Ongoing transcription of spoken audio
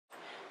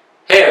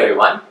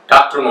everyone,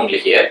 Dr. Mungli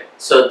here.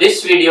 So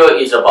this video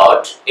is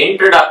about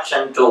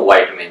introduction to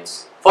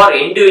vitamins. For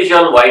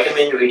individual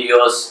vitamin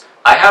videos,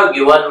 I have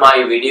given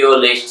my video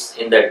lists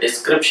in the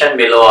description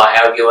below. I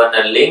have given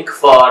a link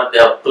for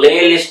the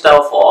playlist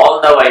of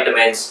all the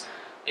vitamins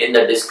in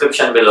the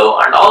description below,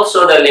 and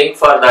also the link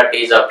for that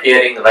is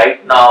appearing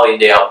right now in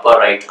the upper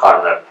right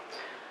corner.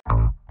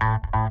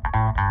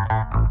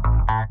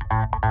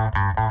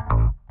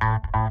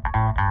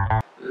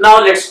 Now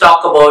let's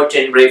talk about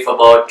in brief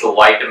about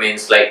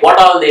vitamins, like what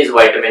are these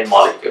vitamin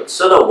molecules.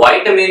 So the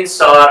vitamins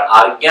are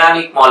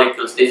organic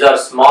molecules. These are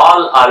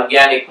small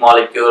organic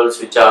molecules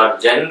which are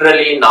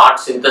generally not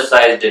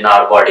synthesized in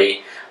our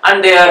body,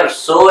 and they are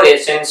so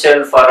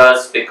essential for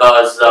us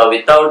because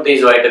without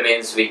these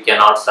vitamins we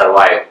cannot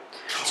survive.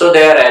 So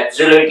they are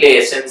absolutely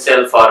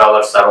essential for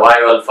our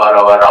survival, for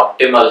our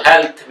optimal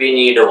health. We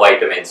need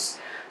vitamins.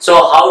 So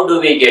how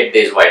do we get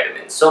these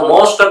vitamins? So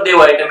most of the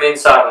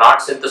vitamins are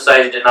not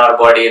synthesized in our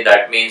body.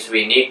 That means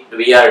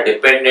we are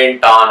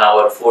dependent on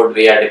our food,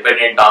 we are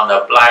dependent on the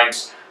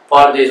plants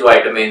for these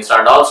vitamins,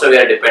 and also we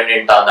are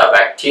dependent on the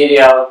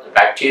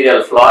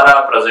bacterial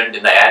flora present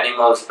in the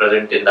animals,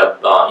 present in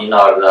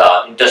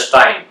our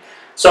intestine.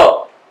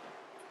 So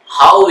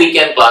how we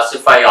can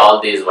classify all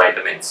these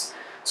vitamins?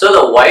 So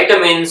the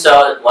vitamins,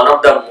 one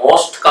of the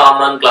most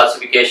common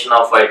classification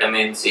of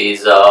vitamins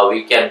is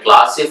we can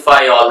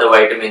classify all the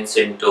vitamins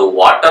into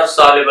water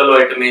soluble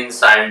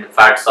vitamins and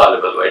fat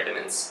soluble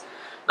vitamins.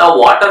 Now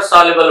water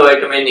soluble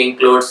vitamin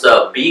includes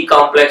the B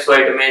complex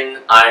vitamin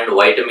and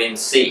vitamin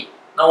C.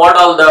 Now what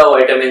are the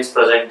vitamins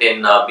present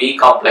in B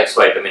complex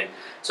vitamin?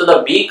 So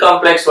the B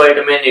complex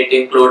vitamin, it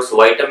includes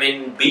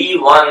vitamin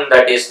B1,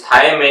 that is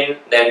thiamine,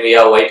 then we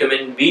have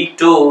vitamin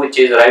B2 which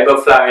is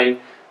riboflavin,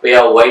 we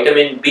have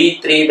vitamin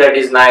B3 that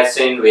is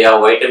niacin, we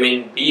have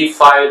vitamin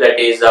B5 that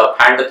is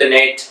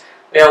pantothenate,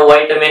 we have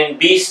vitamin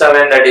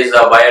B7 that is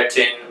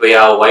biotin, we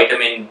have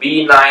vitamin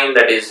B9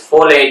 that is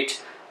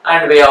folate,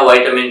 and we have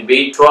vitamin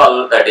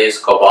B12 that is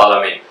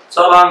cobalamin.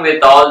 So along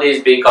with all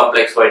these B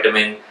complex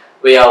vitamin,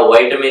 we have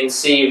vitamin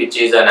C which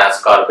is an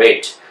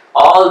ascorbate.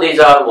 All these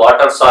are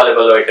water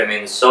soluble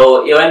vitamins.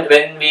 So even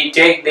when we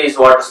take these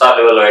water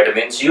soluble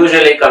vitamins,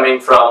 usually coming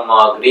from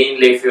green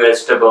leafy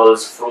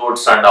vegetables,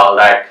 fruits and all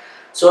that,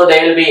 so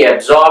they will be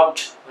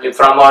absorbed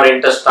from our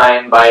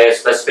intestine by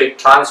specific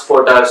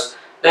transporters.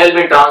 They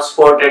will be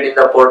transported in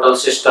the portal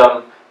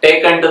system,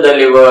 taken to the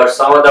liver.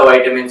 Some of the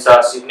vitamins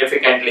are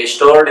significantly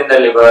stored in the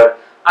liver,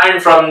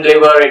 and from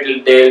liver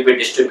they will be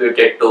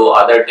distributed to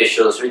other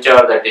tissues,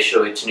 whichever the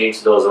tissue which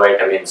needs those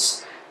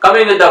vitamins.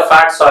 Coming with the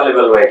fat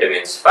soluble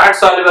vitamins. Fat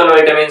soluble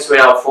vitamins, we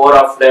have 4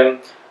 of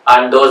them,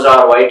 and those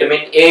are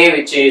vitamin A,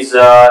 which is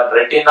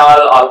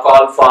retinol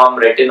alcohol form,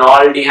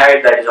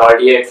 retinaldehyde, that is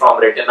aldehyde from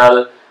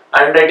retinol,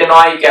 and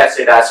retinoic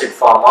acid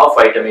form of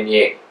vitamin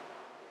A.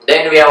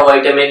 Then we have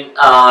vitamin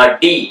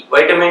D.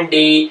 Vitamin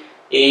D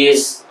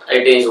is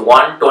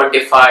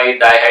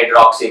 1,25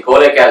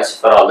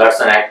 dihydroxycholecalciferol.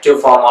 That's an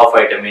active form of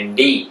vitamin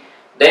D.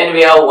 Then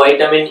we have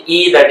vitamin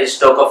E, that is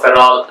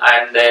tocopherol,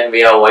 and then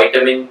we have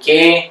vitamin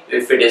K.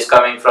 If it is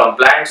coming from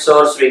plant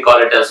source, we call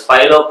it as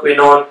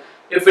phylloquinone.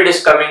 If it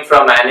is coming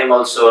from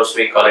animal source,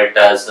 we call it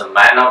as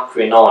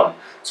manoquinone.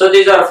 So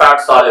these are fat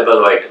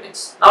soluble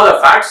vitamins. Now the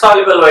fat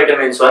soluble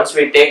vitamins, once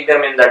we take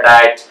them in the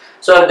diet,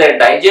 so the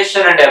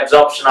digestion and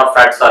absorption of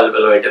fat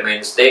soluble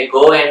vitamins, they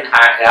go in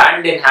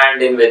hand in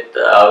hand with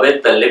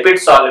the lipid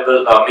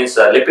soluble,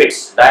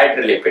 lipids,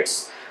 dietary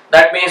lipids.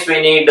 That means we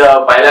need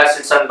bile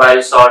acids and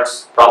bile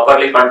salts,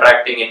 properly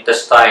contracting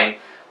intestine,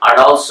 and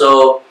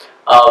also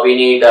we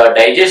need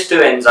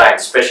digestive enzymes,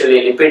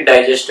 especially lipid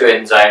digestive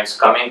enzymes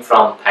coming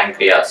from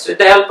pancreas. With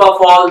the help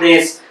of all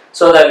these,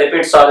 so the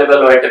lipid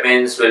soluble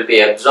vitamins will be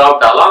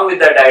absorbed along with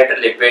the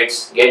dietary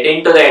lipids, get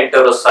into the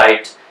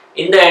enterocyte.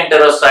 In the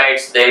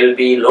enterocytes, they will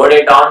be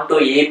loaded onto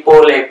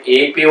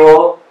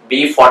APO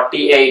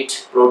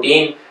B48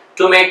 protein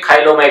to make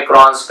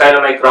chylomicrons.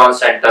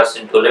 Chylomicrons enters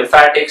into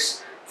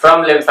lymphatics.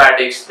 From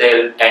lymphatics, they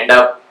will end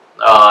up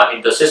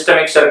into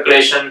systemic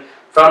circulation.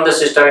 From the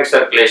systemic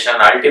circulation,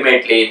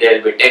 ultimately they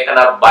will be taken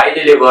up by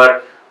the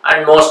liver,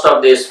 and most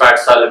of these fat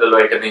soluble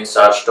vitamins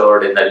are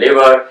stored in the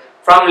liver.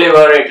 From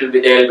liver,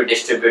 they will be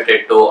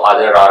distributed to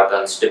other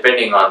organs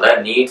depending on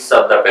the needs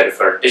of the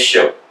peripheral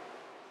tissue.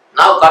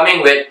 Now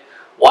coming with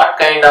what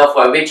kind of,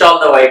 which all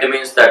the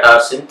vitamins that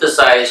are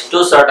synthesized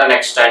to certain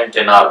extent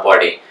in our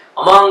body.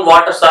 Among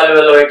water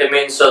soluble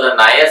vitamins, so the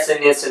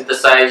niacin is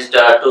synthesized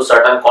to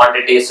certain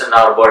quantities in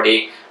our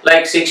body,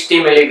 like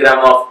 60 mg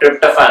of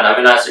tryptophan,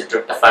 amino acid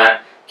tryptophan,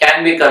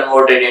 can be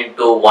converted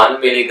into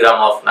 1 mg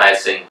of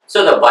niacin.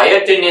 So the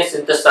biotin is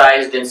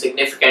synthesized in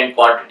significant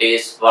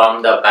quantities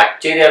from the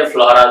bacterial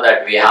flora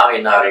that we have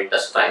in our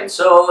intestine.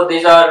 So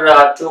these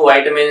are 2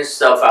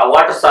 vitamins of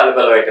water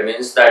soluble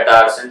vitamins that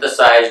are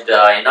synthesized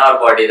in our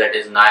body, that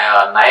is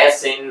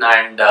niacin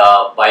and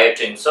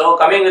biotin. So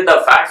coming with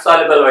the fat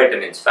soluble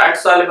vitamins. Fat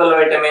soluble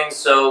vitamins,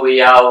 so we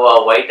have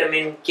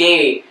vitamin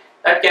K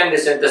that can be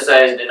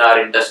synthesized in our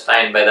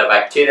intestine by the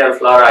bacterial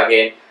flora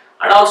again.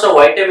 And also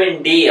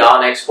vitamin D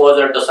on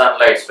exposure to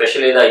sunlight,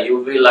 especially the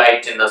UV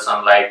light in the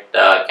sunlight,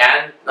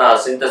 can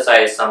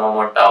synthesize some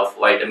amount of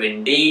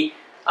vitamin D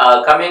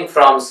coming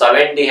from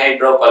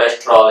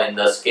 7-dehydrocholesterol in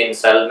the skin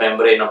cell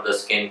membrane of the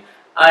skin.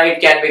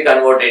 It can be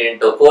converted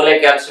into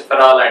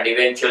cholecalciferol, and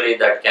eventually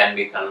that can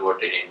be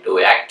converted into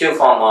active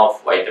form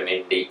of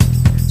vitamin D.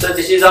 So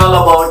this is all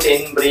about,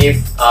 in brief,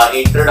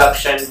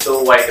 introduction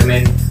to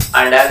vitamin.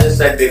 And as I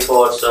said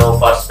before, so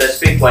for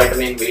specific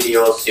vitamin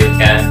videos you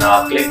can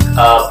click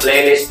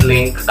playlist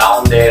link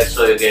down there,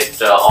 so you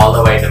get all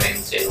the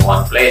vitamins in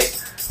one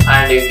place,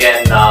 and you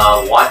can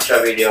watch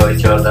a video,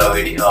 whichever the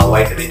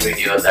vitamin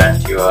video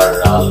that you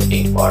are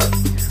looking for.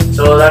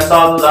 So that's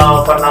all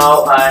for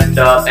now, and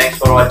thanks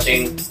for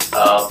watching.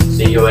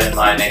 See you in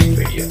my next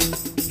video.